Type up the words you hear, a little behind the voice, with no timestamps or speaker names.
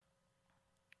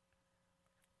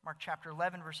Mark chapter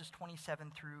 11, verses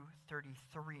 27 through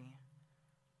 33.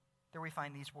 There we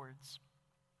find these words.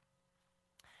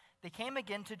 They came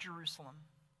again to Jerusalem,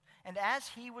 and as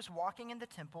he was walking in the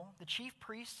temple, the chief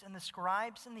priests and the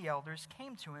scribes and the elders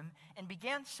came to him and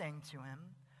began saying to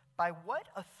him, "By what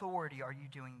authority are you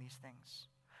doing these things?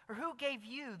 Or who gave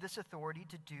you this authority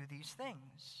to do these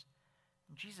things?"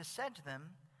 And Jesus said to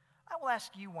them, "I will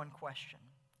ask you one question.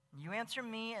 You answer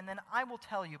me, and then I will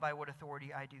tell you by what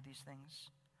authority I do these things.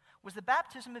 Was the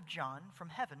baptism of John from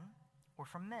heaven or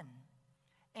from men?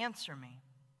 Answer me."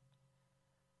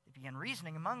 They began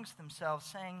reasoning amongst themselves,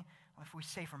 saying, "Well, if we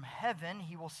say from heaven,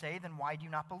 he will say, then why do you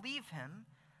not believe him?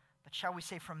 But shall we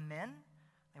say from men?"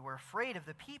 They were afraid of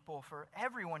the people, for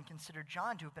everyone considered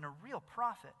John to have been a real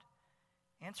prophet.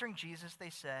 Answering Jesus, they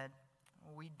said,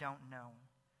 "We don't know."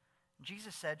 And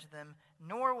Jesus said to them,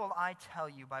 "Nor will I tell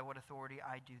you by what authority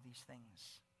I do these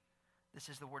things." This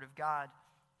is the word of God.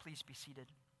 Please be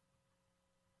seated.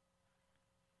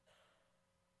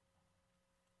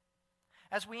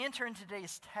 As we enter into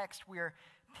today's text, we are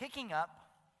picking up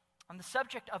on the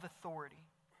subject of authority,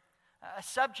 a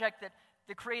subject that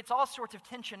creates all sorts of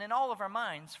tension in all of our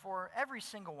minds, for every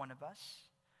single one of us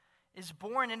is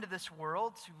born into this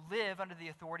world to live under the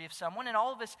authority of someone, and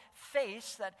all of us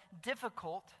face that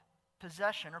difficult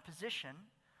possession or position,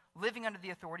 living under the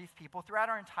authority of people throughout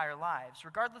our entire lives.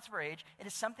 Regardless of our age, it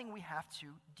is something we have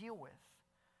to deal with,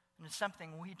 and it's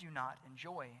something we do not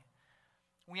enjoy.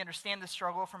 We understand the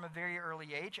struggle from a very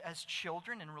early age as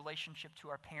children in relationship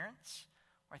to our parents.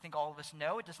 I think all of us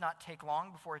know it does not take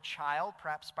long before a child,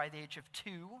 perhaps by the age of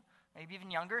 2, maybe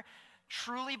even younger,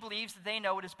 truly believes that they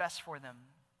know what is best for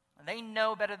them. And they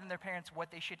know better than their parents what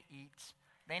they should eat.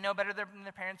 They know better than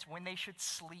their parents when they should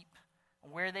sleep,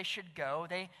 where they should go.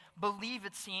 They believe,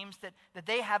 it seems, that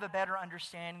they have a better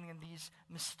understanding of these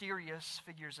mysterious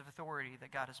figures of authority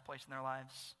that God has placed in their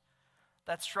lives.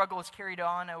 That struggle is carried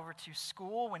on over to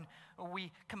school when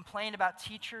we complain about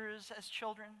teachers as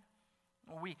children.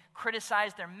 We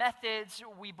criticize their methods.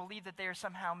 We believe that they are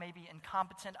somehow maybe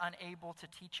incompetent, unable to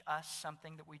teach us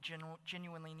something that we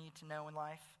genuinely need to know in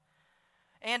life.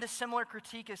 And a similar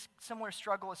critique, a similar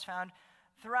struggle is found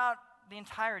throughout the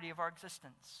entirety of our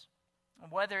existence.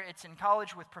 Whether it's in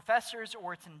college with professors,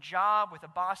 or it's in job with a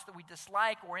boss that we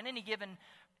dislike, or in any given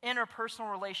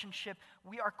interpersonal relationship,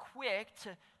 we are quick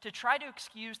to try to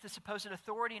excuse the supposed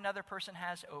authority another person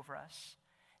has over us.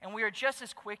 And we are just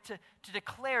as quick to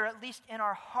declare, at least in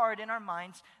our heart, in our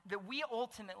minds, that we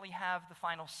ultimately have the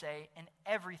final say in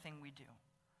everything we do.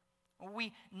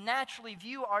 We naturally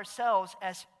view ourselves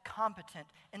as competent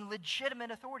and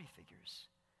legitimate authority figures.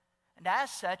 And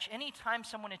as such, anytime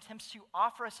someone attempts to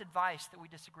offer us advice that we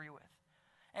disagree with,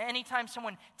 anytime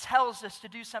someone tells us to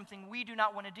do something we do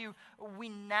not want to do, we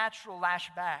naturally lash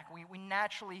back. We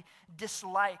naturally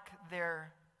dislike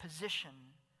their position.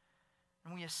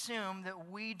 And we assume that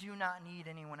we do not need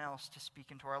anyone else to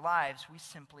speak into our lives. We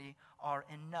simply are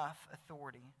enough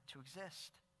authority to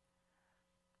exist.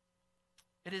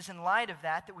 It is in light of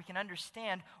that we can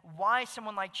understand why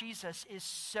someone like Jesus is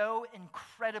so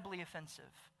incredibly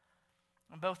offensive,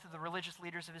 both to the religious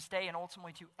leaders of his day and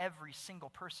ultimately to every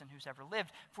single person who's ever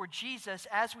lived. For Jesus,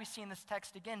 as we see in this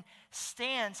text again,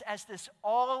 stands as this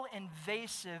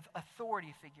all-invasive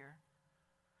authority figure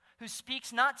who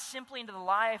speaks not simply into the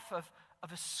life of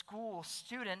a school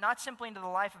student, not simply into the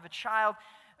life of a child,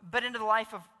 but into the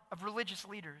life of religious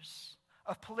leaders,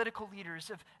 of political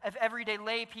leaders, of everyday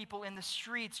lay people in the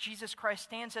streets. Jesus Christ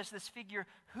stands as this figure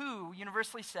who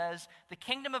universally says, "The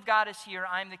kingdom of God is here,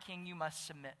 I am the king, you must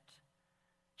submit."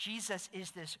 Jesus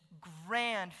is this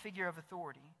grand figure of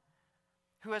authority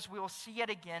who, as we will see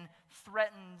yet again,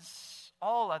 threatens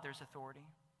all others' authority.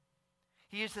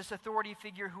 He is this authority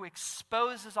figure who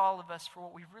exposes all of us for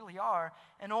what we really are,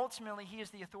 and ultimately he is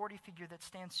the authority figure that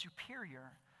stands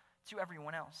superior to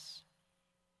everyone else.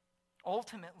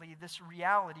 Ultimately, this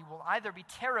reality will either be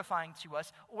terrifying to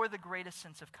us or the greatest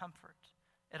sense of comfort.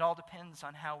 It all depends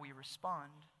on how we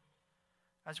respond.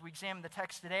 As we examine the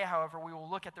text today, however, we will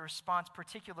look at the response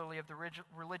particularly of the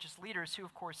religious leaders who,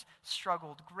 of course,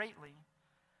 struggled greatly.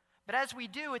 But as we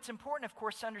do, it's important, of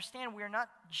course, to understand we are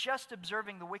not just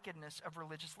observing the wickedness of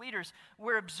religious leaders.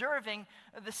 We're observing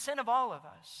the sin of all of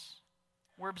us.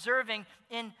 We're observing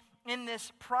in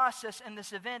this process, in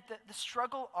this event, the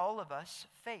struggle all of us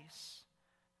face.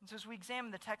 And so as we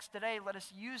examine the text today, let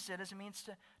us use it as a means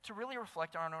to really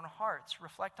reflect on our own hearts,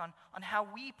 reflect on how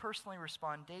we personally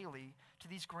respond daily to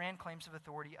these grand claims of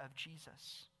authority of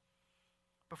Jesus.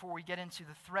 Before we get into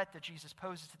the threat that Jesus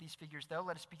poses to these figures, though,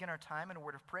 let us begin our time in a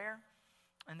word of prayer,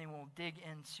 and then we'll dig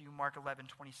into Mark 11,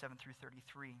 27 through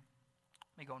 33.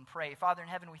 Let me go and pray. Father in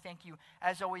heaven, we thank you,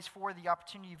 as always, for the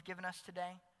opportunity you've given us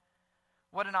today.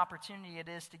 What an opportunity it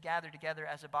is to gather together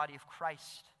as a body of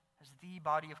Christ, as the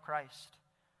body of Christ,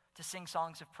 to sing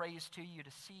songs of praise to you,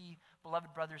 to see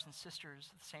beloved brothers and sisters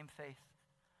of the same faith.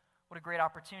 What a great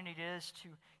opportunity it is to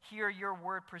hear your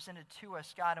word presented to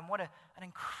us, God, and what an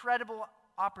incredible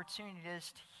opportunity it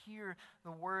is to hear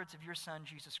the words of your Son,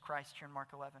 Jesus Christ, here in Mark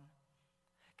 11.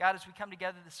 God, as we come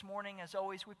together this morning, as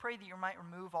always, we pray that you might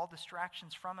remove all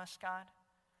distractions from us, God.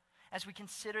 As we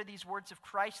consider these words of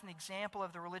Christ and the example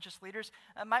of the religious leaders,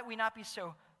 might we not be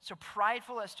so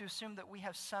prideful as to assume that we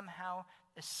have somehow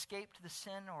escaped the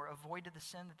sin or avoided the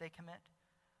sin that they commit,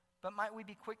 but might we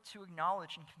be quick to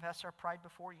acknowledge and confess our pride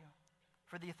before you.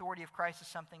 For the authority of Christ is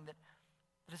something that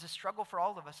is a struggle for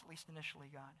all of us, at least initially,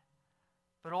 God.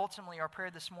 But ultimately, our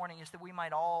prayer this morning is that we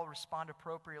might all respond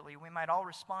appropriately. We might all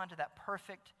respond to that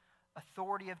perfect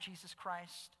authority of Jesus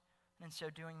Christ. And in so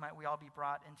doing, might we all be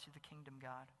brought into the kingdom,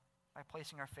 God, by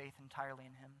placing our faith entirely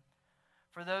in him.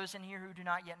 For those in here who do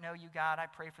not yet know you, God, I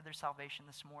pray for their salvation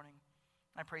this morning.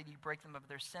 I pray that you break them of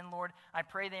their sin, Lord. I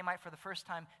pray they might for the first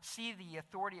time see the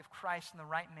authority of Christ in the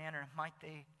right manner. Might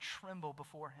they tremble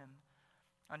before him,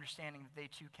 understanding that they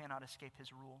too cannot escape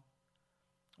his rule.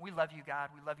 We love you, God.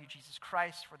 We love you, Jesus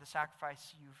Christ, for the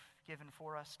sacrifice you've given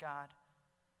for us, God,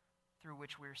 through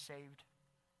which we are saved.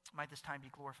 Might this time be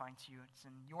glorifying to you. It's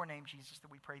in your name, Jesus, that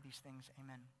we pray these things.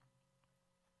 Amen.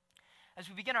 As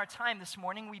we begin our time this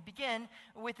morning, we begin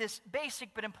with this basic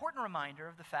but important reminder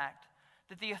of the fact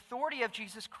that the authority of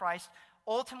Jesus Christ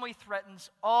ultimately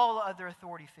threatens all other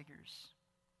authority figures.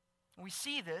 We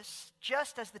see this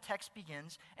just as the text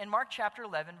begins in Mark chapter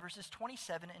 11, verses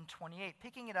 27 and 28.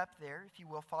 Picking it up there, if you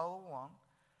will, follow along.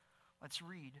 Let's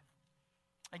read.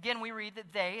 Again, we read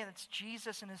that they, that's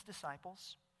Jesus and his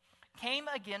disciples, came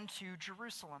again to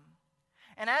Jerusalem.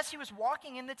 And as he was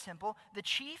walking in the temple, the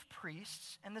chief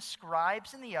priests and the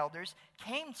scribes and the elders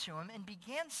came to him and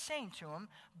began saying to him,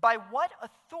 "By what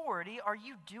authority are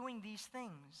you doing these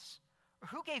things? Or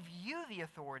who gave you the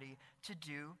authority to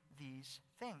do these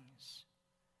things?"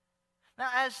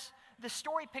 Now, as the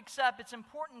story picks up, it's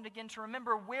important again to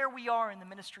remember where we are in the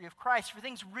ministry of Christ, for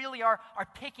things really are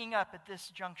picking up at this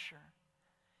juncture.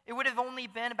 It would have only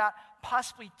been about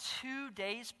possibly 2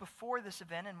 days before this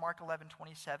event in Mark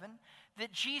 11:27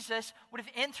 that Jesus would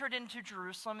have entered into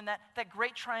Jerusalem in that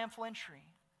great triumphal entry.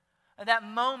 That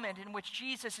moment in which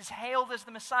Jesus is hailed as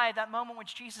the Messiah, that moment in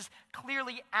which Jesus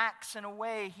clearly acts in a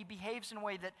way, he behaves in a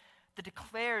way that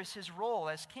declares his role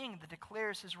as king, that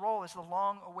declares his role as the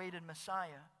long-awaited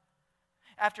Messiah.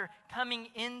 After coming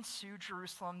into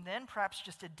Jerusalem then, perhaps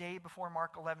just a day before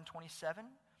Mark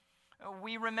 11:27,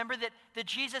 we remember that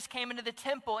Jesus came into the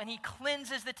temple and he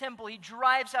cleanses the temple. He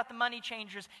drives out the money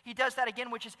changers. He does that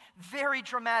again, which is very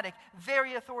dramatic,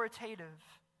 very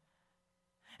authoritative.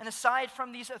 And aside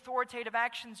from these authoritative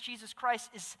actions, Jesus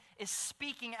Christ is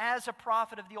speaking as a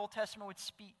prophet of the Old Testament would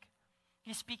speak.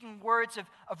 He's speaking words of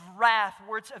wrath,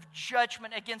 words of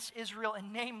judgment against Israel,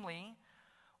 and namely,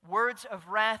 words of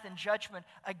wrath and judgment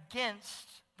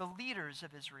against the leaders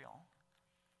of Israel.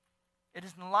 It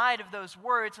is in light of those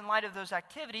words, in light of those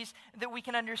activities, that we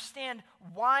can understand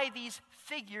why these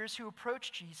figures who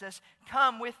approach Jesus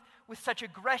come with such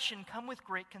aggression, come with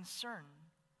great concern.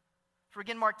 For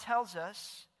again, Mark tells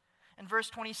us in verse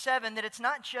 27 that it's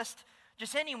not just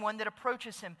anyone that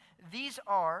approaches him. This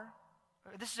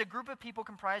is a group of people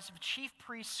comprised of chief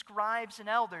priests, scribes, and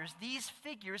elders. These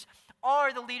figures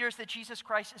are the leaders that Jesus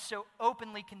Christ is so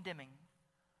openly condemning.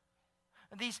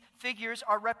 These figures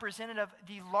are representative of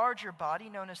the larger body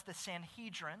known as the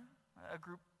Sanhedrin, a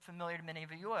group familiar to many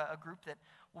of you, a group that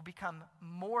will become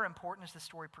more important as the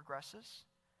story progresses.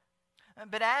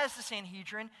 But as the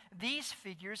Sanhedrin, these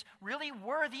figures really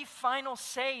were the final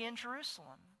say in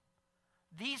Jerusalem.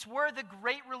 These were the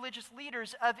great religious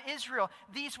leaders of Israel.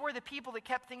 These were the people that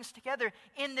kept things together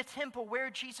in the temple where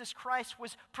Jesus Christ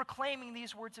was proclaiming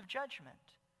these words of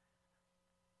judgment.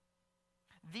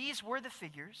 These were the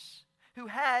figures who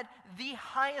had the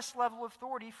highest level of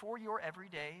authority for your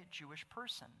everyday Jewish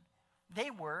person.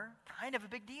 They were kind of a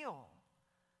big deal.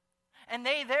 And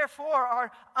they therefore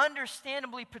are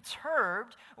understandably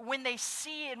perturbed when they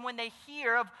see and when they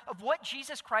hear of what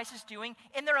Jesus Christ is doing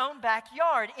in their own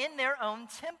backyard, in their own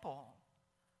temple.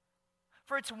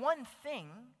 For it's one thing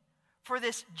for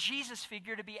this Jesus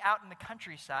figure to be out in the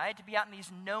countryside, to be out in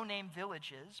these no-name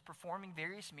villages, performing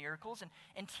various miracles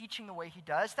and teaching the way he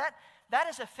does. That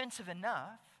is offensive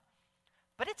enough,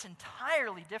 but it's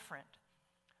entirely different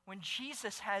when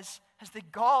Jesus has the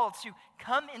gall to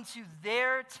come into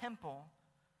their temple,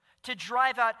 to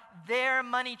drive out their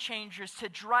money changers, to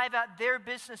drive out their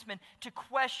businessmen, to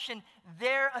question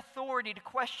their authority, to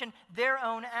question their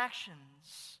own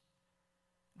actions.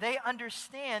 They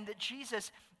understand that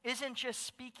Jesus isn't just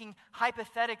speaking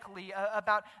hypothetically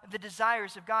about the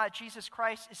desires of God. Jesus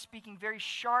Christ is speaking very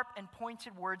sharp and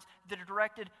pointed words that are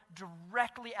directed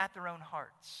directly at their own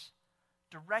hearts,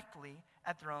 directly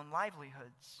at their own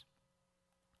livelihoods.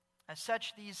 As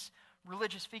such, these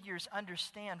religious figures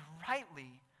understand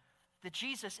rightly that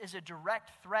Jesus is a direct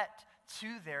threat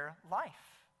to their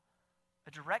life,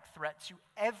 a direct threat to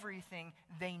everything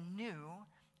they knew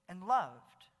and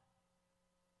loved.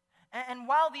 And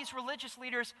while these religious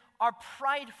leaders are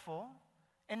prideful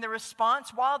in their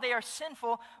response, while they are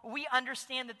sinful, we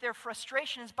understand that their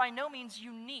frustration is by no means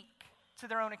unique to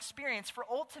their own experience, for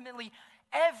ultimately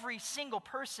every single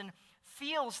person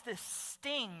feels this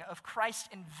sting of Christ's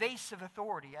invasive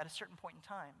authority at a certain point in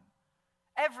time.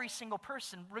 Every single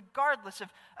person, regardless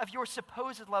of your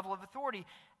supposed level of authority,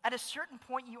 at a certain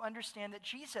point you understand that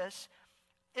Jesus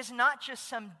is not just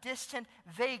some distant,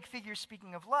 vague figure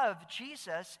speaking of love.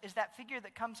 Jesus is that figure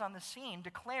that comes on the scene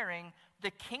declaring,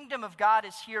 "The kingdom of God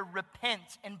is here,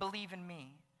 repent and believe in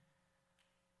me."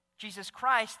 Jesus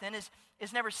Christ then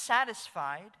is never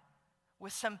satisfied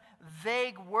with some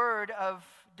vague word of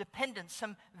dependence,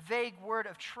 some vague word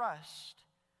of trust.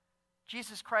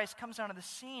 Jesus Christ comes onto the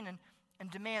scene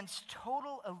and demands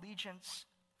total allegiance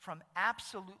from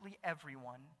absolutely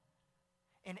everyone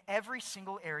in every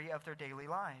single area of their daily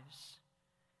lives.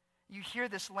 You hear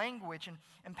this language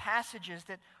in passages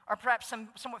that are perhaps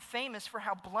somewhat famous for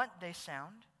how blunt they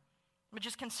sound. But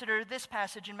just consider this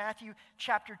passage in Matthew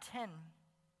chapter 10,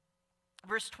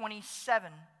 verse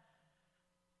 27.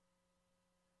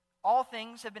 "All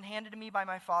things have been handed to me by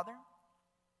my Father.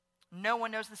 No one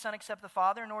knows the Son except the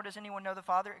Father, nor does anyone know the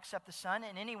Father except the Son,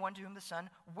 and anyone to whom the Son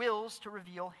wills to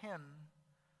reveal him."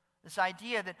 This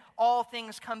idea that all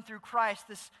things come through Christ,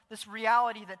 this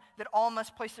reality that all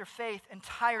must place their faith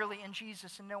entirely in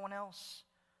Jesus and no one else.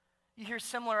 You hear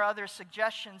similar other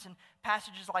suggestions in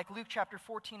passages like Luke chapter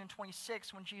 14 and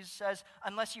 26 when Jesus says,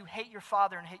 "Unless you hate your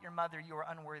father and hate your mother, you are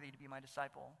unworthy to be my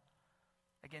disciple."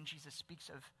 Again, Jesus speaks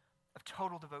of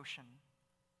total devotion.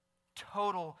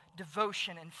 Total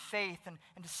devotion and faith and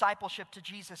discipleship to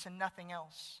Jesus and nothing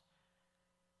else.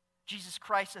 Jesus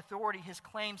Christ's authority, his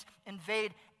claims,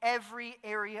 invade every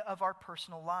area of our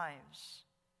personal lives.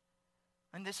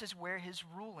 And this is where his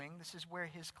ruling, this is where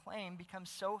his claim becomes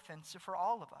so offensive for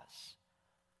all of us.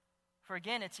 For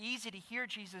again, it's easy to hear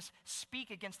Jesus speak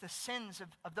against the sins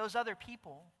of those other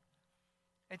people.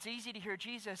 It's easy to hear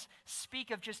Jesus speak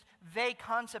of just vague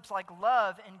concepts like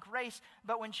love and grace,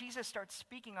 but when Jesus starts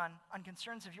speaking on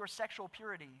concerns of your sexual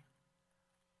purity,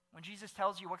 when Jesus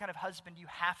tells you what kind of husband you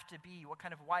have to be, what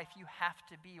kind of wife you have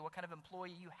to be, what kind of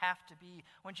employee you have to be,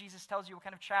 when Jesus tells you what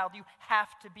kind of child you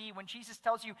have to be, when Jesus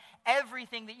tells you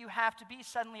everything that you have to be,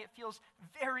 suddenly it feels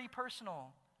very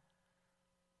personal.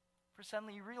 For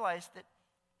suddenly you realize that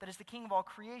as the King of all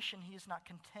creation, he is not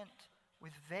content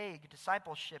with vague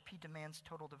discipleship. He demands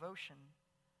total devotion,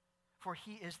 for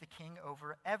he is the king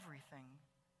over everything.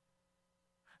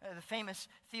 The famous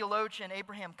theologian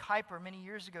Abraham Kuyper many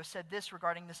years ago said this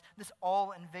regarding this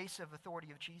all-invasive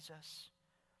authority of Jesus.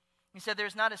 He said,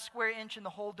 "There's not a square inch in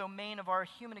the whole domain of our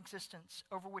human existence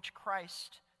over which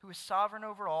Christ, who is sovereign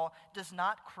over all, does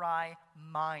not cry,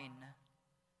 'Mine.'"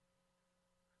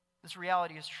 This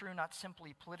reality is true not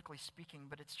simply politically speaking,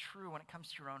 but it's true when it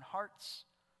comes to your own hearts,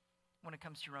 when it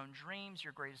comes to your own dreams,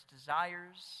 your greatest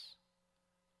desires.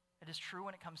 It is true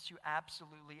when it comes to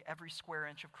absolutely every square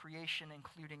inch of creation,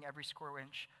 including every square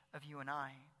inch of you and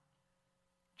I.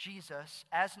 Jesus,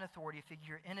 as an authority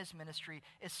figure in his ministry,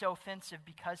 is so offensive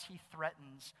because he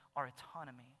threatens our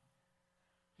autonomy.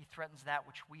 He threatens that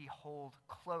which we hold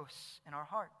close in our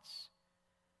hearts.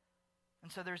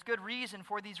 And so there's good reason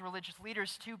for these religious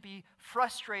leaders to be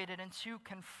frustrated and to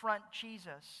confront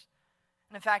Jesus.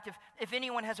 And in fact, if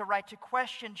anyone has a right to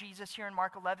question Jesus here in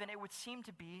Mark 11, it would seem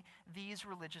to be these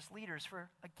religious leaders. For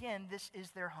again, this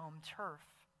is their home turf.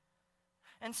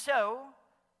 And so,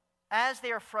 as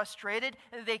they are frustrated,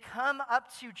 they come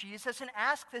up to Jesus and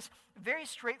ask this very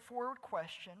straightforward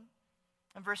question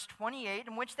in verse 28,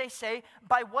 in which they say,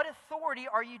 "By what authority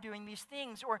are you doing these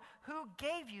things?" Or, "Who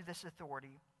gave you this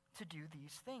authority to do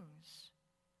these things?"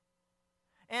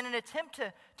 In an attempt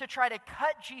to try to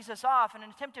cut Jesus off, in an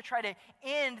attempt to try to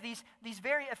end these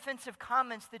very offensive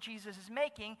comments that Jesus is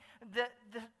making,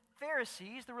 the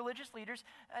Pharisees, the religious leaders,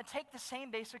 take the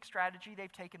same basic strategy they've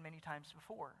taken many times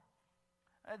before.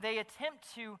 They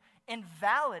attempt to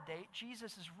invalidate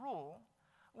Jesus' rule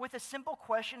with a simple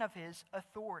question of his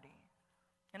authority.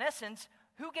 In essence,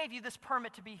 Who gave you this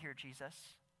permit to be here, Jesus?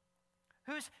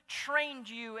 Who's trained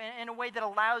you in a way that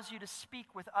allows you to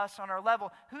speak with us on our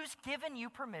level? Who's given you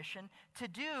permission to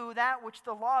do that which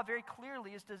the law very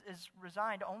clearly is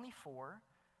resigned only for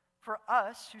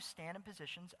us who stand in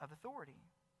positions of authority?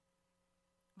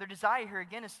 Their desire here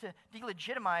again is to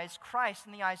delegitimize Christ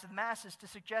in the eyes of the masses, to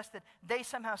suggest that they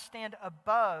somehow stand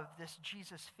above this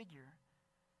Jesus figure.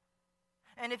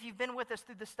 And if you've been with us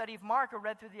through the study of Mark or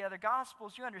read through the other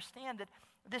Gospels, you understand that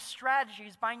this strategy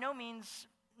is by no means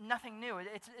nothing new.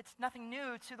 It's nothing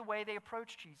new to the way they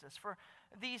approach Jesus. For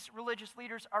these religious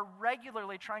leaders are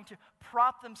regularly trying to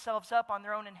prop themselves up on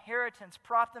their own inheritance,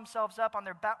 prop themselves up on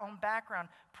their own background,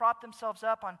 prop themselves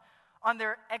up on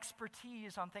their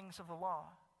expertise on things of the law.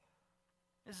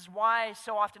 This is why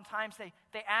so oftentimes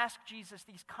they ask Jesus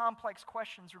these complex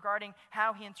questions regarding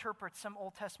how he interprets some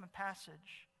Old Testament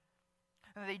passage.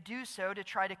 And they do so to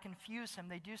try to confuse him.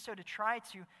 They do so to try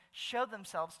to show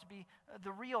themselves to be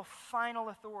the real final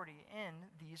authority in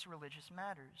these religious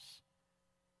matters.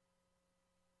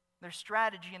 Their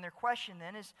strategy and their question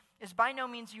then is by no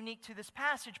means unique to this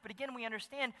passage, but again we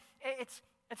understand it's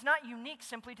not unique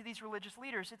simply to these religious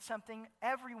leaders. It's something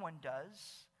everyone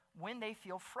does when they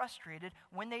feel frustrated,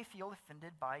 when they feel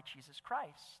offended by Jesus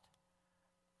Christ.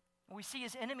 We see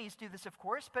his enemies do this, of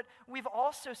course, but we've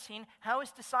also seen how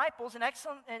his disciples, in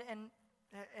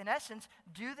essence,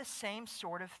 do the same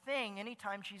sort of thing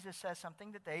anytime Jesus says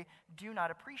something that they do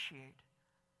not appreciate.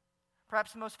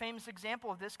 Perhaps the most famous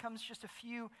example of this comes just a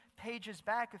few pages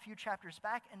back, a few chapters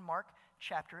back in Mark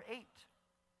chapter 8.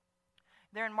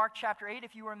 There in Mark chapter 8,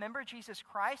 if you remember, Jesus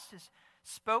Christ has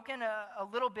spoken a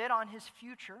little bit on his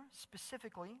future,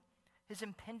 specifically his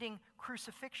impending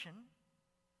crucifixion.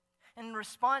 In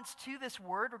response to this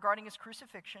word regarding his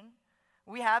crucifixion,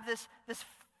 we have this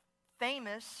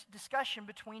famous discussion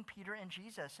between Peter and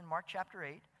Jesus in Mark chapter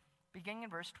 8, beginning in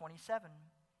verse 27.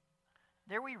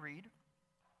 There we read,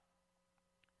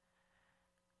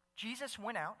 Jesus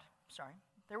went out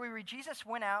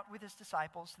with his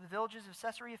disciples to the villages of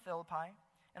Caesarea Philippi,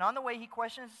 and on the way he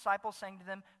questioned his disciples, saying to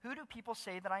them, "Who do people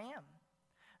say that I am?"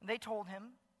 And they told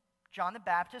him, "John the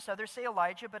Baptist, others say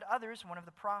Elijah, but others one of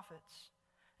the prophets."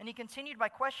 And he continued by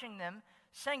questioning them,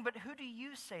 saying, "But who do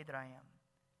you say that I am?"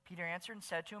 Peter answered and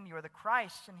said to him, "You are the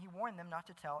Christ," and he warned them not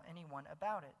to tell anyone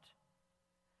about it.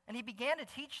 And he began to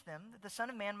teach them that the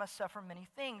Son of Man must suffer many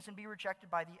things and be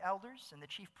rejected by the elders and the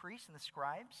chief priests and the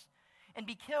scribes, and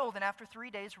be killed, and after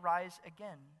 3 days rise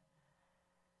again.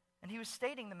 And he was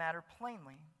stating the matter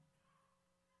plainly.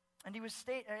 And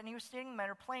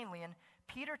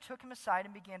Peter took him aside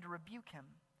and began to rebuke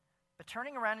him. But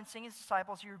turning around and seeing his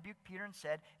disciples, he rebuked Peter and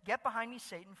said, "Get behind me,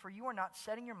 Satan, for you are not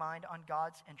setting your mind on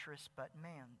God's interests, but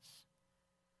man's."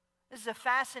 This is a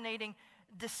fascinating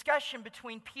discussion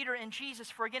between Peter and Jesus,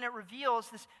 for again, it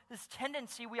reveals this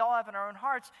tendency we all have in our own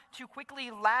hearts to quickly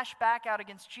lash back out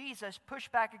against Jesus, push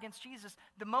back against Jesus,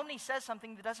 the moment he says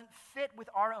something that doesn't fit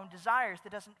with our own desires, that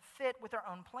doesn't fit with our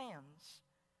own plans.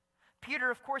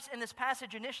 Peter, of course, in this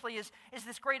passage initially is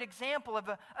this great example of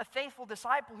a faithful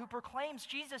disciple who proclaims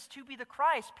Jesus to be the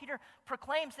Christ. Peter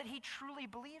proclaims that he truly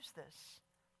believes this.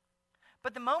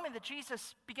 But the moment that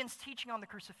Jesus begins teaching on the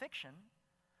crucifixion,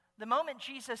 the moment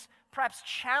Jesus perhaps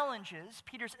challenges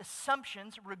Peter's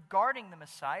assumptions regarding the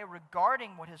Messiah,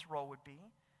 regarding what his role would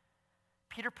be,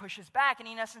 Peter pushes back and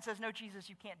he in essence says, "No, Jesus,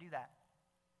 you can't do that.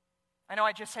 I know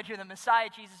I just said you're the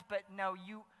Messiah, Jesus, but no,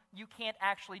 you can't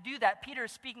actually do that." Peter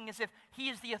is speaking as if he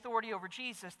is the authority over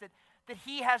Jesus, that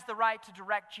he has the right to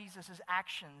direct Jesus'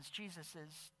 actions,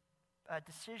 Jesus'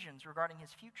 decisions regarding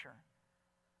his future.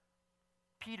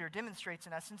 Peter demonstrates,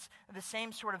 in essence, the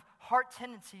same sort of heart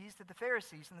tendencies that the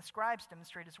Pharisees and the scribes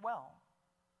demonstrate as well.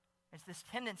 It's this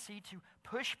tendency to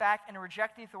push back and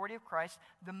reject the authority of Christ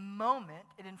the moment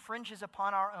it infringes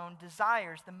upon our own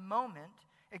desires, the moment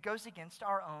it goes against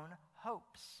our own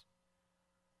hopes.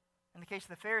 In the case of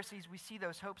the Pharisees, we see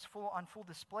those hopes on full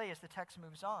display as the text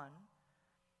moves on.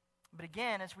 But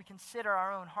again, as we consider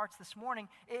our own hearts this morning,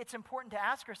 it's important to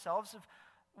ask ourselves of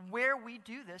where we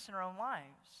do this in our own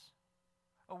lives.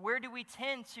 Where do we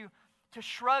tend to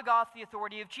shrug off the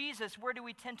authority of Jesus? Where do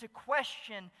we tend to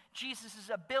question Jesus'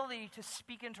 ability to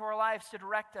speak into our lives, to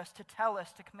direct us, to tell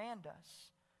us, to command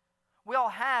us? We all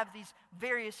have these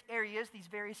various areas, these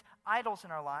various idols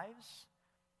in our lives.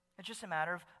 It's just a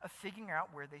matter of figuring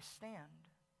out where they stand.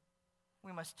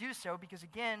 We must do so because,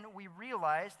 again, we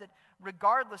realize that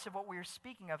regardless of what we are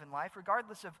speaking of in life,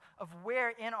 regardless of where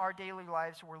in our daily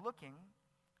lives we're looking,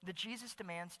 that Jesus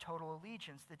demands total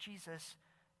allegiance, that Jesus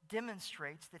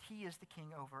demonstrates that he is the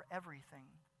king over everything.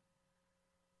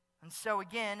 And so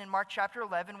again, in Mark chapter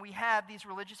 11, we have these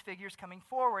religious figures coming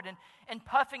forward and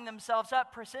puffing themselves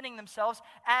up, presenting themselves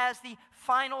as the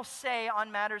final say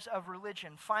on matters of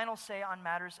religion, final say on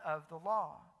matters of the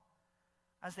law.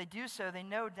 As they do so, they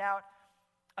no doubt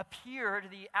appear to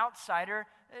the outsider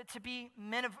to be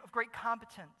men of great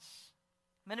competence,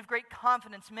 men of great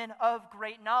confidence, men of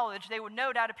great knowledge. They would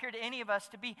no doubt appear to any of us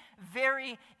to be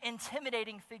very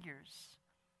intimidating figures,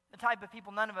 the type of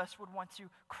people none of us would want to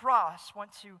cross,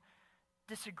 want to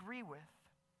disagree with.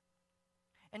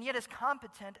 And yet, as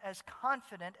competent, as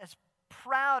confident, as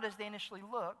proud as they initially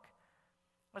look,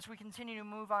 as we continue to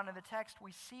move on to the text,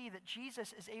 we see that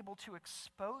Jesus is able to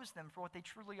expose them for what they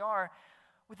truly are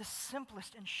with the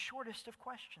simplest and shortest of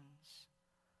questions.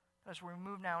 As we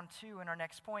move now into in our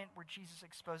next point where Jesus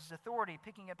exposes authority,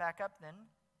 picking it back up then,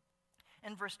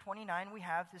 in verse 29 we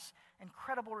have this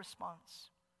incredible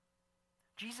response.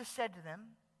 Jesus said to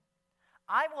them,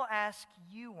 I will ask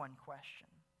you one question,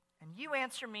 and you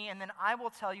answer me, and then I will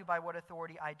tell you by what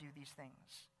authority I do these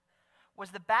things.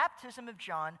 Was the baptism of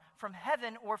John from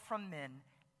heaven or from men?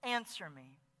 Answer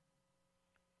me.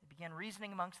 They began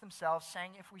reasoning amongst themselves,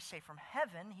 saying, if we say from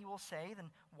heaven, he will say, then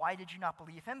why did you not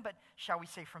believe him? But shall we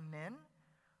say from men?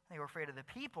 They were afraid of the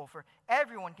people, for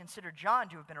everyone considered John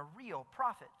to have been a real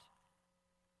prophet.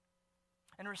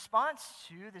 In response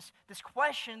to this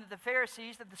question that the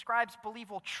Pharisees, that the scribes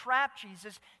believe will trap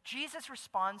Jesus, Jesus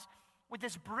responds with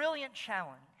this brilliant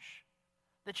challenge.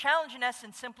 The challenge, in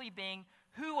essence, simply being,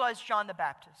 who was John the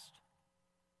Baptist?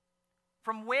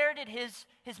 From where did his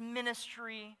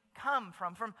ministry come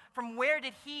from? From where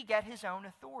did he get his own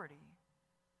authority?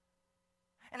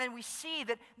 And then we see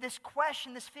that this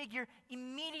question, this figure,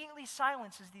 immediately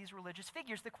silences these religious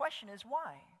figures. The question is,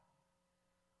 why?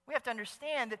 We have to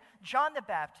understand that John the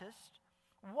Baptist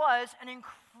was an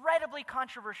incredibly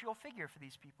controversial figure for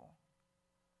these people.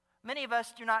 Many of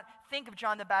us do not think of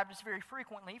John the Baptist very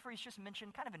frequently, for he's just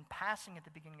mentioned kind of in passing at the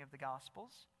beginning of the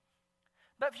Gospels.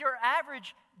 But for your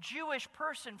average Jewish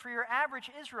person, for your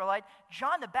average Israelite,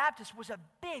 John the Baptist was a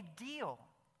big deal.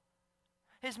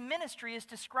 His ministry is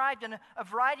described in a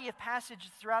variety of passages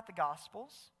throughout the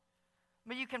Gospels.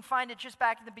 But you can find it just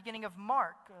back at the beginning of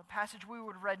Mark, a passage we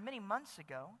would have read many months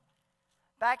ago.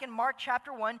 Back in Mark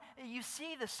chapter 1, you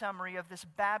see the summary of this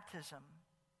baptism.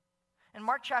 In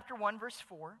Mark chapter 1, verse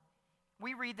 4,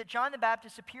 we read that John the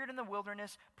Baptist appeared in the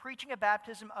wilderness preaching a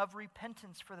baptism of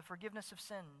repentance for the forgiveness of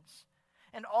sins.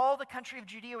 And all the country of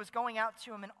Judea was going out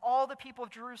to him, and all the people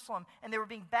of Jerusalem, and they were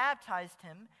being baptized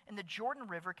him in the Jordan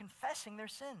River, confessing their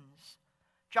sins.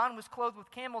 John was clothed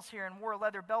with camel's hair and wore a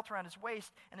leather belt around his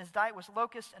waist, and his diet was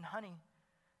locusts and honey.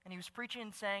 And he was preaching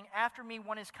and saying, after me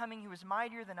one is coming who is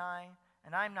mightier than I,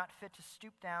 and I am not fit to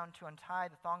stoop down to untie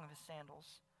the thong of his sandals.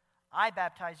 I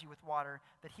baptize you with water,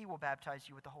 but he will baptize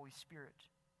you with the Holy Spirit.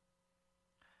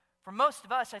 For most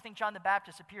of us, I think John the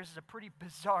Baptist appears as a pretty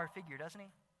bizarre figure, doesn't he?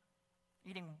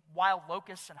 Eating wild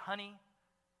locusts and honey,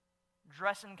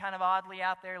 dressing kind of oddly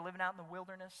out there, living out in the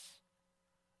wilderness.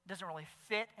 Doesn't really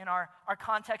fit in our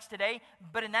context today,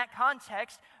 but in that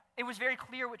context, it was very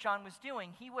clear what John was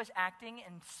doing. He was acting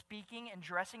and speaking and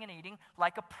dressing and eating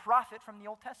like a prophet from the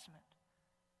Old Testament.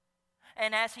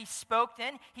 And as he spoke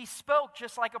then, he spoke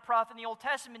just like a prophet in the Old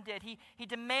Testament did. He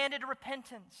demanded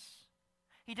repentance.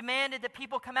 He demanded that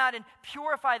people come out and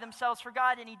purify themselves for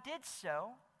God, and he did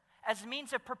so as a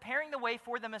means of preparing the way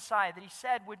for the Messiah that he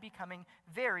said would be coming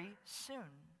very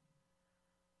soon.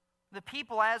 The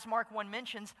people, as Mark 1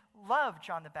 mentions, loved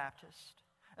John the Baptist.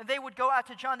 They would go out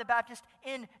to John the Baptist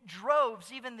in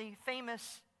droves. Even the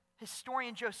famous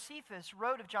historian Josephus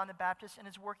wrote of John the Baptist in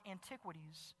his work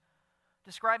Antiquities.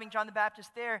 Describing John the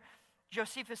Baptist there,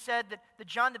 Josephus said that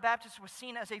John the Baptist was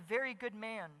seen as a very good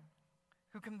man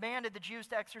who commanded the Jews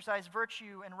to exercise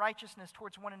virtue and righteousness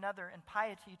towards one another and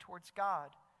piety towards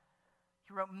God.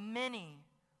 He wrote, many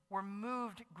were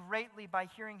moved greatly by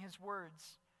hearing his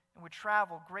words and would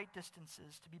travel great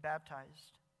distances to be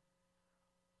baptized.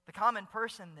 The common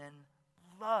person then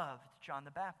loved John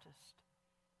the Baptist.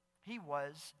 He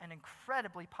was an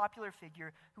incredibly popular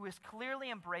figure who was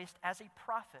clearly embraced as a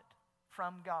prophet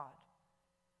from God.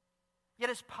 Yet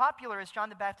as popular as John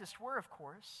the Baptist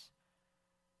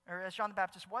as John the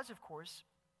Baptist was, of course,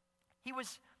 he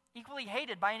was equally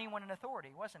hated by anyone in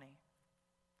authority, wasn't he?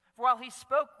 For while he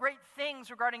spoke great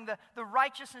things regarding the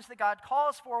righteousness that God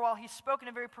calls for, while he spoke in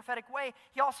a very prophetic way,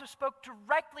 he also spoke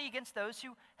directly against those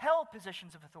who held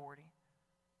positions of authority.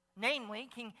 Namely,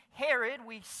 King Herod,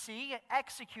 we see,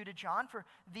 executed John for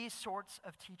these sorts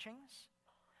of teachings.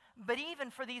 But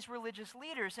even for these religious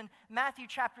leaders, in Matthew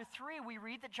chapter 3, we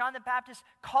read that John the Baptist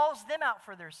calls them out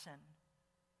for their sin.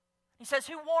 He says,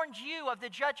 who warned you of the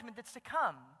judgment that's to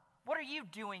come? What are you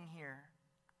doing here?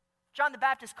 John the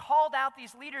Baptist called out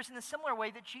these leaders in the similar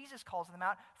way that Jesus calls them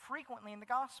out frequently in the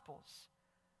Gospels.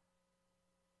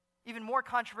 Even more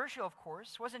controversial, of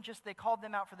course, wasn't just they called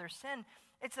them out for their sin,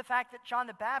 it's the fact that John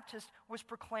the Baptist was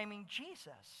proclaiming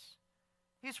Jesus.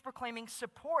 He was proclaiming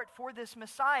support for this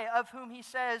Messiah of whom he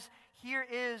says, "Here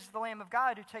is the Lamb of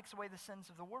God who takes away the sins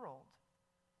of the world."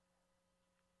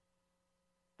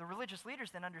 The religious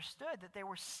leaders then understood that they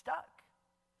were stuck.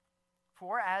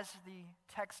 For as the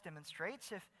text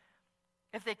demonstrates,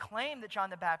 if they claim that John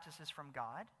the Baptist is from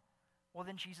God, well,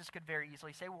 then Jesus could very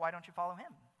easily say, "Well, why don't you follow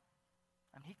him?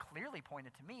 And he clearly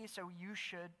pointed to me, so you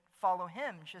should follow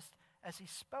him just as he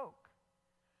spoke."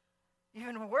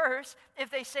 Even worse, if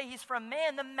they say he's from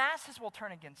man, the masses will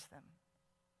turn against them.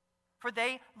 For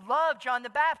they love John the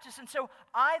Baptist. And so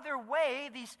either way,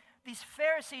 these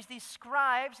Pharisees, these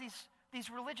scribes, these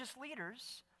religious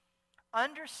leaders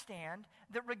understand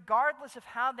that regardless of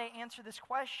how they answer this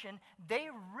question, they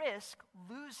risk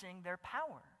losing their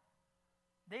power.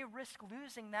 They risk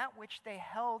losing that which they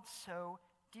held so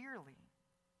dearly.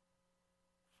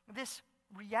 This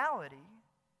reality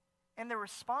and the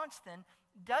response then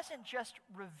doesn't just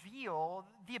reveal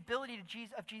the ability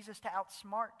of Jesus to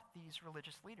outsmart these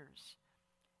religious leaders.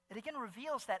 It again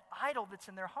reveals that idol that's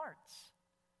in their hearts.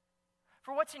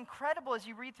 For what's incredible as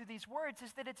you read through these words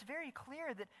is that it's very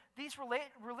clear that these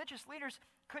religious leaders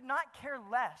could not care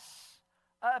less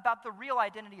about the real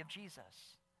identity of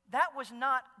Jesus. That was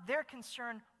not their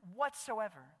concern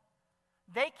whatsoever.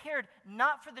 They cared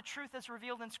not for the truth as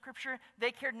revealed in Scripture.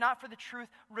 They cared not for the truth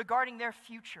regarding their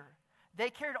future.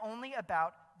 They cared only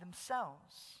about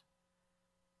themselves.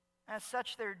 As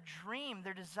such, their dream,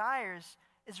 their desires,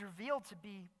 is revealed to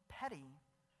be petty,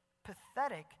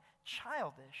 pathetic,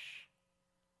 childish.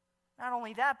 Not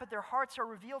only that, but their hearts are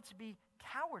revealed to be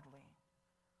cowardly.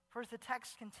 For as the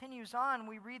text continues on,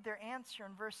 we read their answer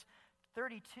in verse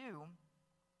 32.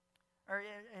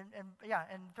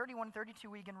 In 31 32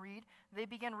 we can read, "They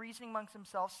began reasoning amongst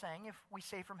themselves, saying, 'If we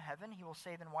say from heaven, he will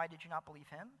say, then why did you not believe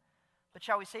him? But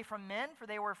shall we say from men? For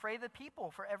they were afraid of the people,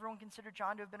 for everyone considered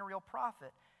John to have been a real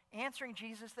prophet.' Answering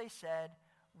Jesus, they said,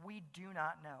 'We do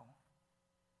not know.'"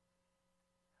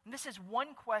 And this is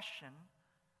one question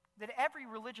that every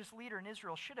religious leader in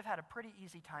Israel should have had a pretty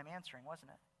easy time answering,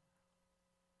 wasn't it?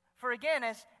 For again,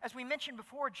 as we mentioned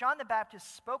before, John the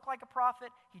Baptist spoke like a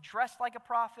prophet, he dressed like a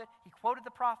prophet, he quoted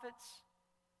the prophets.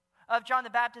 Of John the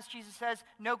Baptist, Jesus says,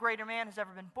 "No greater man has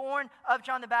ever been born." Of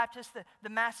John the Baptist, the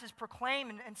masses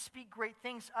proclaim and speak great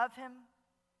things of him.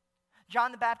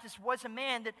 John the Baptist was a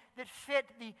man that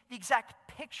fit the exact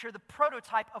picture, the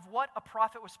prototype of what a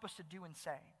prophet was supposed to do and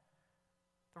say.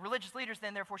 The religious leaders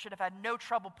then, therefore, should have had no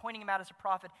trouble pointing him out as a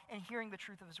prophet and hearing the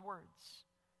truth of his words.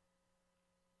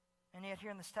 And yet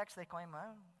here in this text they claim,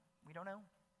 "Well, we don't know."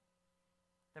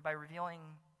 Thereby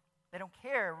revealing they don't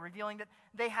care, revealing that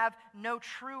they have no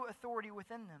true authority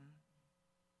within them.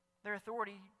 Their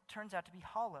authority turns out to be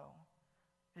hollow.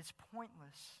 It is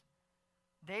pointless.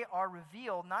 They are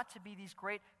revealed not to be these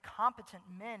great competent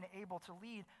men able to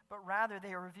lead, but rather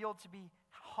they are revealed to be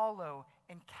hollow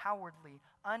and cowardly,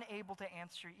 unable to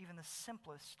answer even the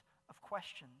simplest of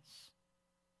questions.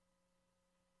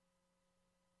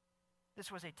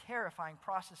 This was a terrifying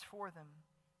process for them,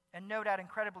 and no doubt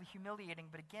incredibly humiliating,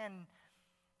 but again,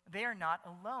 they are not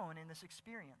alone in this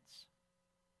experience.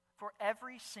 For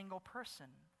every single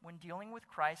person, when dealing with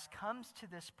Christ, comes to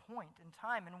this point in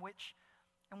time in which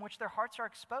their hearts are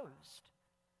exposed,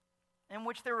 in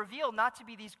which they're revealed not to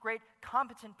be these great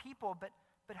competent people, but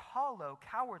hollow,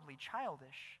 cowardly,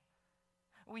 childish.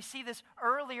 We see this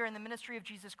earlier in the ministry of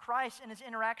Jesus Christ in his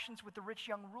interactions with the rich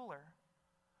young ruler.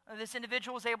 This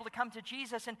individual was able to come to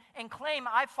Jesus and claim,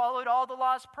 "I followed all the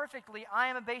laws perfectly. I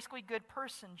am a basically good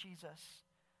person, Jesus."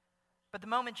 But the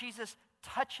moment Jesus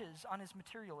touches on his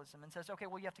materialism and says, "Okay,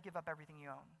 well, you have to give up everything you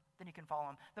own, then you can follow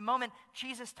him." The moment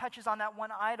Jesus touches on that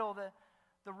one idol,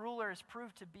 the ruler is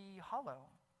proved to be hollow.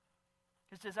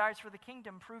 His desires for the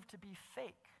kingdom proved to be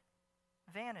fake,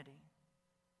 vanity,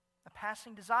 a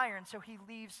passing desire, and so he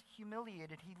leaves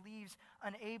humiliated. He leaves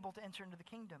unable to enter into the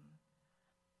kingdom.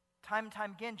 Time and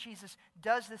time again, Jesus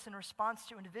does this in response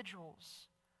to individuals.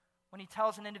 When he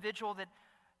tells an individual that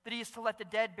he is to let the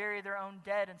dead bury their own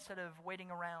dead instead of waiting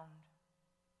around.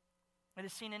 It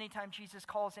is seen anytime Jesus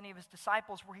calls any of his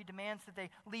disciples where he demands that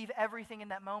they leave everything in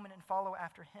that moment and follow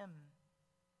after him.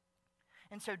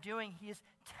 In so doing, he is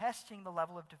testing the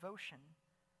level of devotion.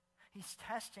 He's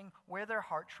testing where their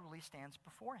heart truly stands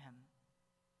before him.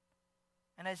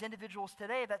 And as individuals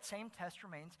today, that same test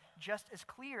remains just as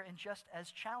clear and just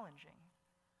as challenging.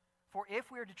 For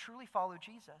if we are to truly follow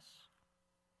Jesus,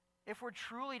 If we're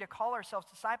truly to call ourselves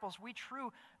disciples, we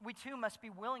too must be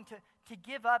willing to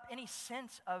give up any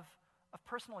sense of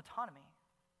personal autonomy.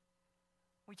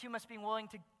 We too must be willing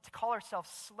to call ourselves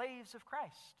slaves of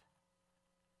Christ,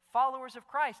 followers of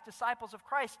Christ, disciples of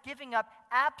Christ, giving up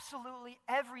absolutely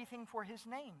everything for his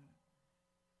name.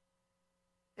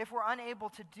 If we're unable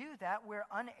to do that, we're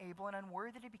unable and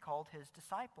unworthy to be called his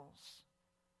disciples.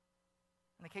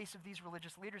 In the case of these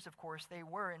religious leaders, of course, they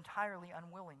were entirely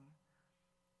unwilling.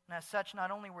 And as such,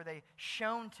 not only were they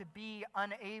shown to be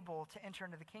unable to enter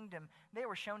into the kingdom, they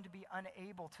were shown to be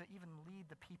unable to even lead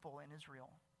the people in Israel.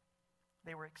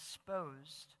 They were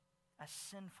exposed as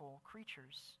sinful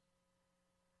creatures.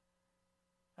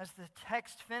 As the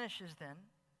text finishes then,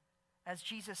 as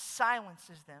Jesus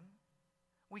silences them,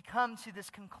 we come to this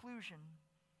conclusion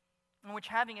in which,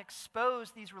 having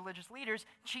exposed these religious leaders,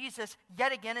 Jesus,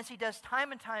 yet again, as he does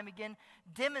time and time again,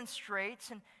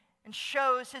 demonstrates and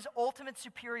shows his ultimate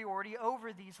superiority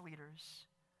over these leaders.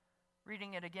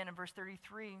 Reading it again in verse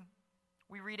 33,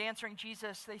 we read, answering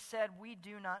Jesus, they said, "We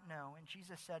do not know." And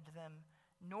Jesus said to them,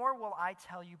 "Nor will I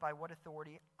tell you by what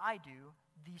authority I do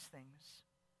these things."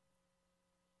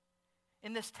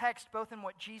 In this text, both in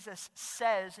what Jesus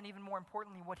says and even more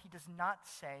importantly, what he does not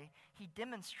say, he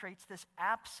demonstrates this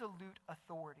absolute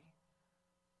authority,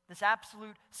 this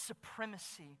absolute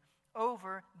supremacy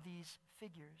over these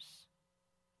figures.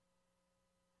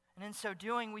 And in so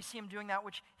doing, we see him doing that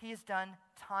which he has done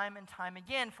time and time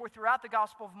again. For throughout the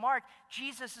Gospel of Mark,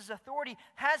 Jesus' authority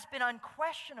has been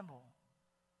unquestionable.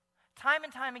 Time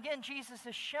and time again, Jesus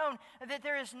has shown that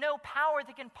there is no power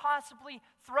that can possibly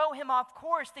throw him off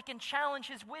course, that can challenge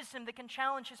his wisdom, that can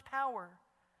challenge his power.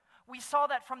 We saw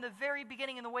that from the very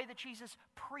beginning in the way that Jesus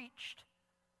preached.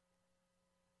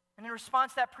 And in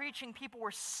response to that preaching, people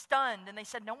were stunned, and they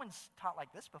said, "No one's taught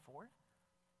like this before.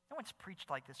 No one's preached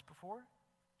like this before."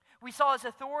 We saw his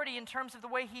authority in terms of the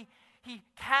way he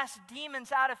cast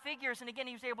demons out of figures, and again,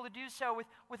 he was able to do so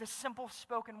with a simple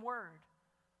spoken word.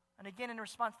 And again, in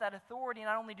response to that authority,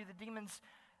 not only do the demons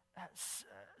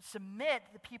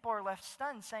submit, the people are left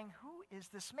stunned, saying, "Who is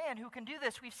this man? Who can do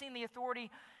this?" We've seen the authority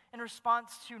in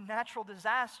response to natural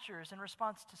disasters, in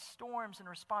response to storms, in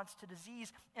response to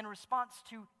disease, in response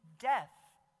to death.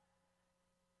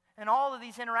 In all of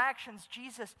these interactions,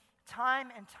 Jesus,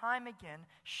 time and time again,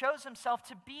 shows himself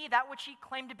to be that which he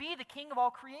claimed to be, the king of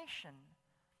all creation.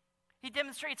 He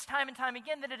demonstrates time and time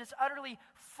again that it is utterly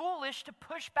foolish to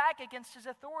push back against his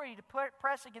authority, to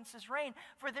press against his reign,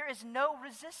 for there is no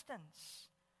resistance.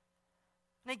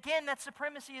 And again, that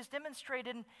supremacy is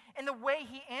demonstrated in the way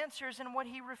he answers and what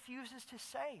he refuses to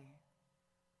say.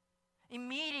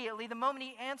 Immediately, the moment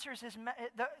he answers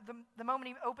the moment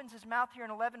he opens his mouth here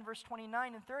in 11, verse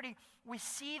 29 and 30, we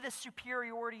see the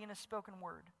superiority in his spoken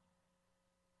word.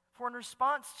 For in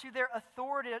response to their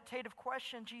authoritative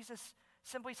question, Jesus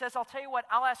simply says, "I'll tell you what,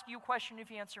 I'll ask you a question. If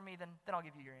you answer me, then I'll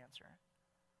give you your answer."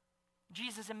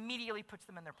 Jesus immediately puts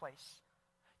them in their place.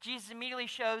 Jesus immediately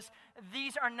shows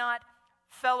these are not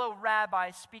fellow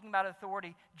rabbis speaking about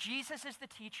authority. Jesus is the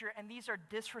teacher, and these are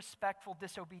disrespectful,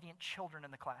 disobedient children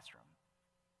in the classroom.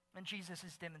 And Jesus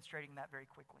is demonstrating that very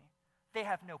quickly. They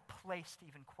have no place to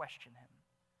even question him.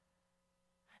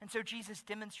 And so Jesus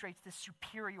demonstrates this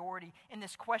superiority in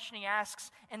this question he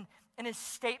asks, and in his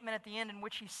statement at the end in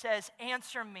which he says,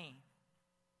 "Answer me.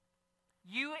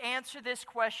 You answer this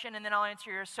question, and then I'll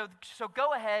answer yours. So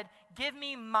go ahead, give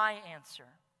me my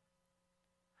answer."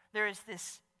 There is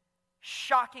this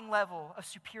shocking level of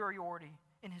superiority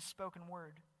in his spoken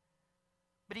word.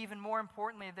 But even more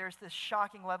importantly, there's this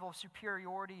shocking level of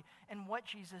superiority in what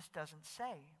Jesus doesn't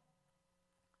say.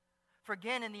 For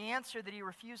again, in the answer that he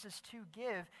refuses to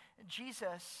give,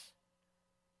 Jesus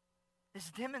is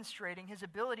demonstrating his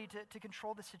ability to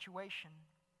control the situation.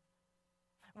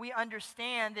 We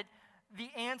understand that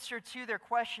the answer to their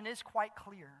question is quite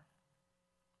clear.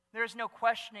 There is no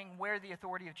questioning where the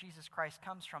authority of Jesus Christ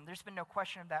comes from. There's been no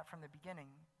question of that from the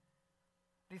beginning.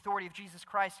 The authority of Jesus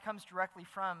Christ comes directly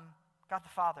from God the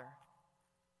Father.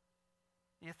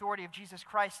 The authority of Jesus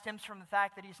Christ stems from the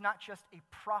fact that he's not just a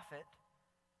prophet.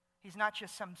 He's not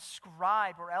just some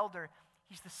scribe or elder.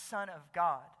 He's the Son of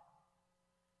God.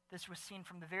 This was seen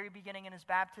from the very beginning in his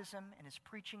baptism, in his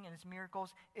preaching, in his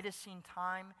miracles. It is seen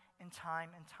time and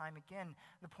time and time again.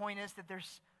 The point is that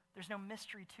there's no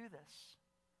mystery to this.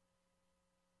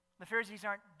 The Pharisees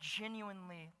aren't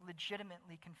genuinely,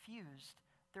 legitimately confused.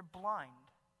 They're blind.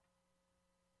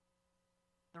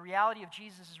 The reality of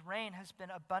Jesus' reign has been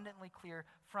abundantly clear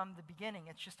from the beginning.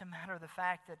 It's just a matter of the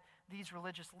fact that these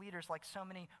religious leaders, like so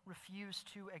many, refuse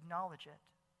to acknowledge it.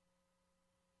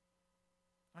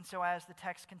 And so as the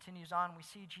text continues on, we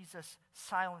see Jesus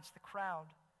silence the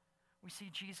crowd. We see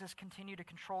Jesus continue to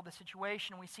control the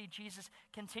situation. We see Jesus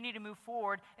continue to move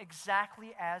forward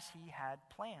exactly as he had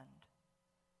planned.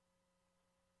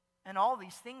 And all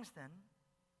these things, then,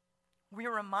 we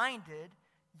are reminded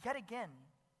yet again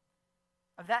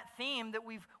of that theme that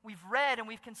we've read and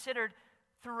we've considered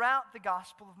throughout the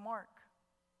Gospel of Mark.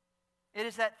 It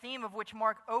is that theme of which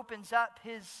Mark opens up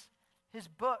his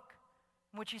book,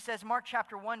 in which he says, Mark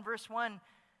chapter 1, verse 1,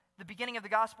 the beginning of the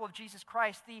gospel of Jesus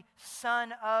Christ, the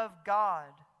Son of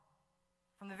God.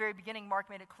 From the very beginning, Mark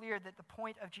made it clear that the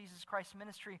point of Jesus Christ's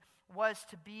ministry was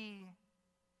to be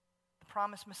the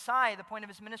promised Messiah. The point of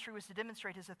his ministry was to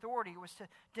demonstrate his authority. It was to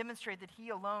demonstrate that he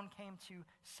alone came to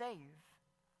save.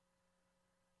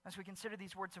 As we consider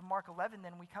these words of Mark 11,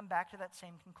 then we come back to that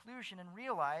same conclusion and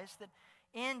realize that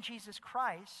in Jesus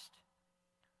Christ,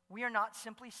 we are not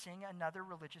simply seeing another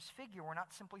religious figure. We're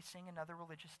not simply seeing another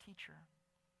religious teacher.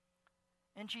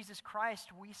 In Jesus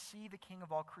Christ, we see the King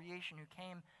of all creation who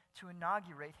came to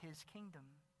inaugurate his kingdom.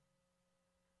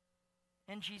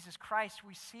 In Jesus Christ,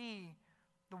 we see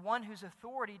the one whose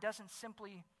authority doesn't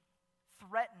simply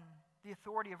threaten the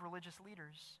authority of religious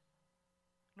leaders,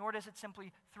 nor does it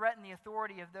simply threaten the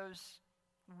authority of those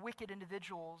wicked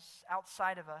individuals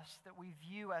outside of us that we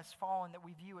view as fallen, that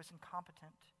we view as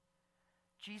incompetent.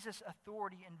 Jesus'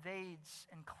 authority invades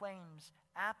and claims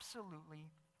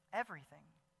absolutely everything.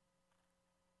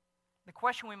 The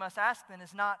question we must ask then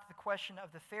is not the question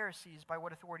of the Pharisees, by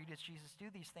what authority does Jesus do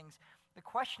these things? The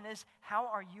question is, how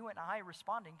are you and I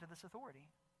responding to this authority?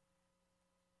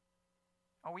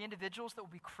 Are we individuals that will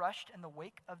be crushed in the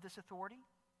wake of this authority?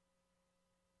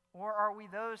 Or are we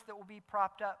those that will be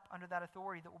propped up under that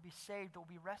authority, that will be saved, that will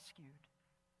be rescued?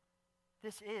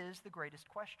 This is the greatest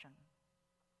question.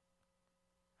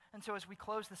 And so as we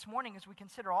close this morning, as we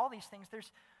consider all these things,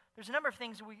 there's a number of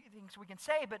things we can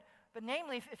say, but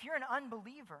namely, if you're an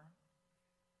unbeliever,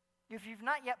 if you've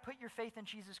not yet put your faith in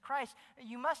Jesus Christ,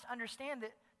 you must understand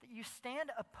that you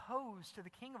stand opposed to the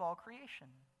King of all creation.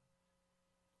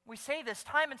 We say this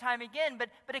time and time again,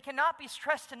 but it cannot be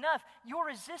stressed enough. Your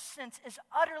resistance is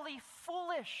utterly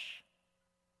foolish.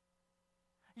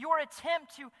 Your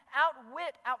attempt to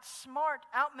outwit, outsmart,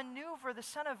 outmaneuver the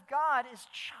Son of God is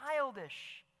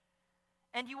childish.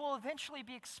 And you will eventually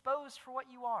be exposed for what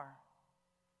you are.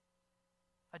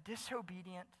 A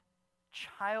disobedient,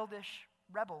 childish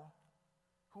rebel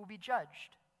who will be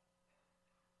judged.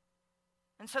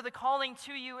 And so the calling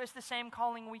to you is the same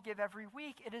calling we give every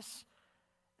week. It is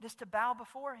to bow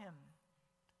before him,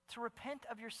 to repent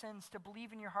of your sins, to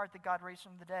believe in your heart that God raised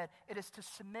from the dead. It is to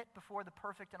submit before the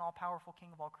perfect and all-powerful King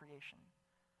of all creation.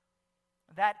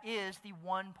 That is the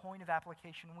one point of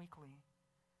application weekly.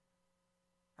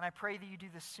 And I pray that you do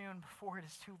this soon before it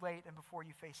is too late and before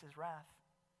you face his wrath.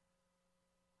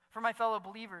 For my fellow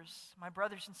believers, my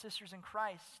brothers and sisters in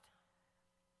Christ,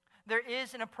 there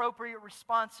is an appropriate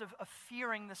response of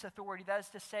fearing this authority. That is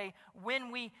to say,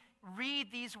 when we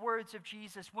read these words of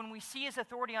Jesus, when we see his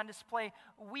authority on display,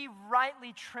 we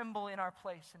rightly tremble in our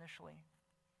place initially.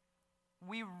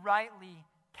 We rightly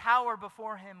cower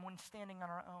before him when standing on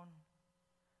our own.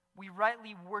 We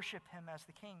rightly worship him as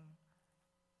the King.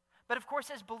 But of course,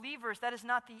 as believers, that is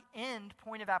not the end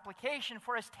point of application.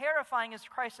 For as terrifying as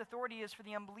Christ's authority is for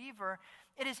the unbeliever,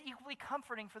 it is equally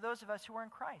comforting for those of us who are in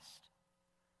Christ.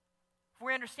 If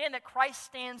we understand that Christ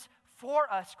stands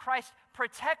for us, Christ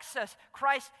protects us,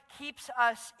 Christ keeps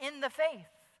us in the faith.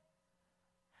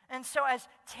 And so as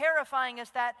terrifying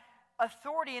as that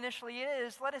authority initially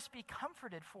is, let us be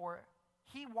comforted, for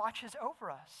he watches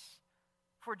over us.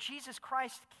 For Jesus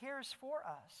Christ cares for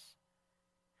us.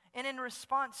 And in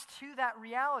response to that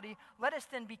reality, let us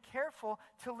then be careful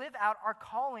to live out our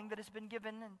calling that has been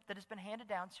given and that has been handed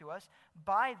down to us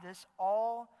by this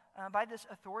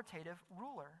authoritative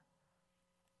ruler.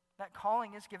 That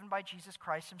calling is given by Jesus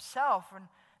Christ himself. In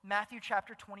Matthew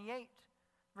chapter 28,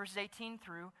 verses 18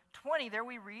 through 20, there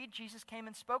we read, Jesus came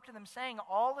and spoke to them, saying,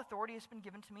 "All authority has been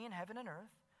given to me in heaven and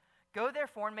earth. Go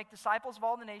therefore and make disciples of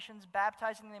all the nations,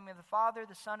 baptizing them in the name of the Father,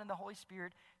 the Son, and the Holy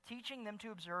Spirit, teaching them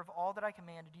to observe all that I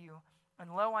commanded you.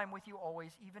 And lo, I am with you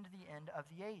always, even to the end of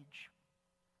the age."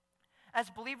 As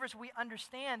believers, we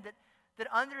understand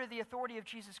that under the authority of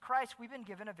Jesus Christ, we've been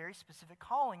given a very specific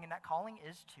calling, and that calling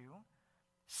is to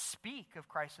speak of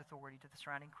Christ's authority to the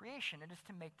surrounding creation. It is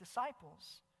to make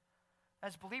disciples.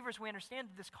 As believers, we understand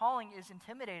that this calling is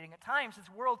intimidating at times. This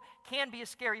world can be a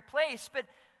scary place, but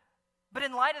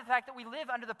in light of the fact that we live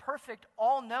under the perfect,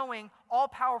 all-knowing,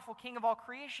 all-powerful King of all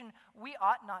creation, we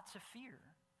ought not to fear.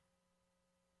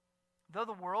 Though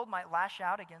the world might lash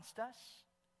out against us,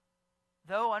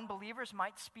 though unbelievers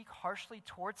might speak harshly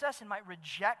towards us and might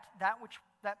reject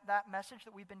that message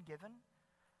that we've been given,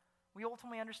 we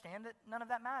ultimately understand that none of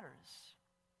that matters.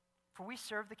 For we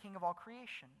serve the King of all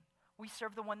creation. We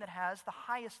serve the one that has the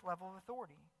highest level of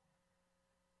authority.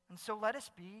 And so let us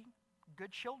be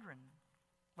good children.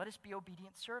 Let us be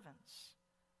obedient servants.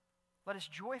 Let us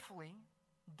joyfully,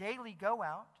 daily go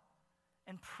out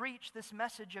and preach this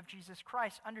message of Jesus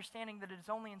Christ, understanding that it is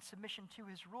only in submission to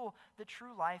his rule that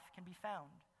true life can be found.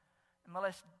 And let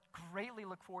us greatly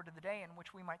look forward to the day in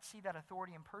which we might see that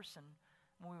authority in person,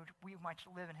 and we might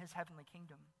live in his heavenly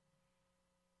kingdom.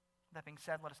 That being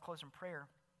said, let us close in prayer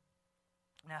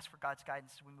and ask for God's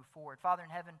guidance as we move forward. Father in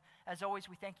heaven, as always,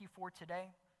 we thank you for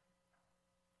today.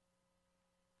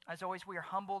 As always, we are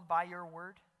humbled by your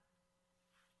word.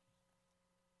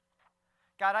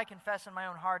 God, I confess in my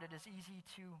own heart it is easy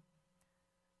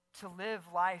to live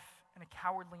life in a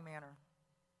cowardly manner.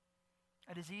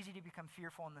 It is easy to become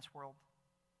fearful in this world.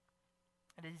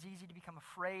 It is easy to become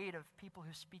afraid of people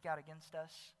who speak out against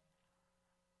us.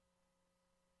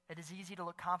 It is easy to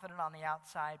look confident on the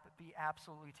outside, but be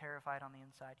absolutely terrified on the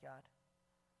inside, God.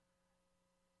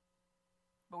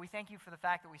 But we thank you for the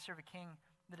fact that we serve a king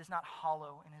that is not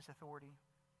hollow in his authority.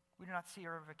 We do not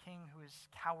serve a king who is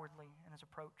cowardly in his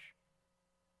approach.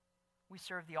 We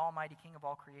serve the almighty King of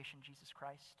all creation, Jesus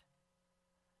Christ.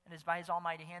 And it is by his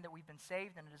almighty hand that we've been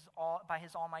saved, and it is by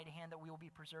his almighty hand that we will be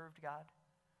preserved, God.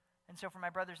 And so for my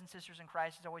brothers and sisters in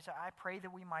Christ, as always, I pray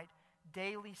that we might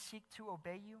daily seek to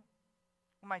obey you.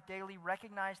 We might daily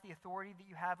recognize the authority that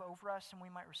you have over us, and we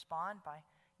might respond by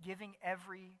giving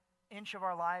every inch of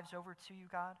our lives over to you,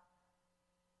 God.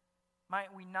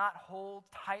 Might we not hold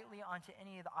tightly onto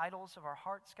any of the idols of our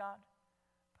hearts, God,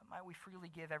 but might we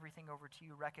freely give everything over to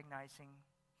you, recognizing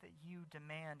that you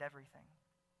demand everything.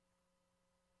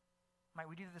 Might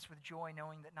we do this with joy,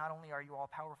 knowing that not only are you all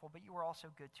powerful, but you are also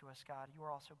good to us, God. You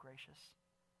are also gracious.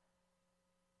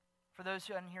 For those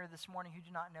who are in here this morning who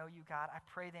do not know you, God, I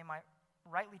pray they might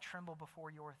rightly tremble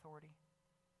before your authority.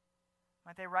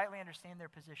 Might they rightly understand their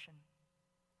position.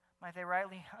 Might they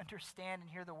rightly understand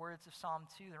and hear the words of Psalm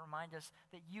 2 that remind us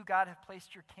that you, God, have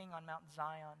placed your king on Mount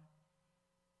Zion.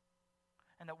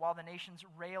 And that while the nations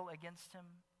rail against him,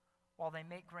 while they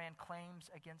make grand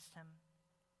claims against him,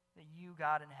 that you,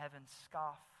 God in heaven,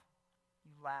 scoff,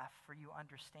 you laugh, for you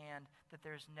understand that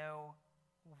there's no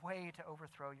way to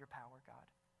overthrow your power, God.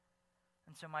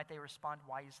 And so might they respond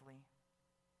wisely.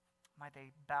 Might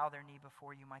they bow their knee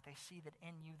before you. Might they see that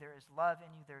in you there is love,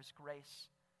 in you there is grace.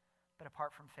 But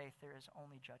apart from faith, there is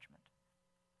only judgment.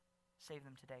 Save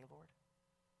them today, Lord.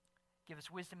 Give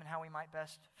us wisdom in how we might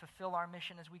best fulfill our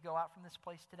mission as we go out from this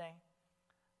place today.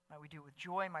 Might we do it with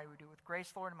joy, might we do it with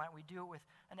grace, Lord, and might we do it with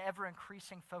an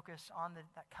ever-increasing focus on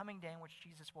that coming day in which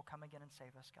Jesus will come again and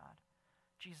save us, God.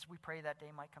 Jesus, we pray that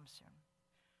day might come soon.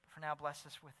 But for now, bless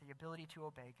us with the ability to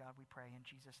obey, God, we pray in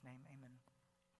Jesus' name, amen.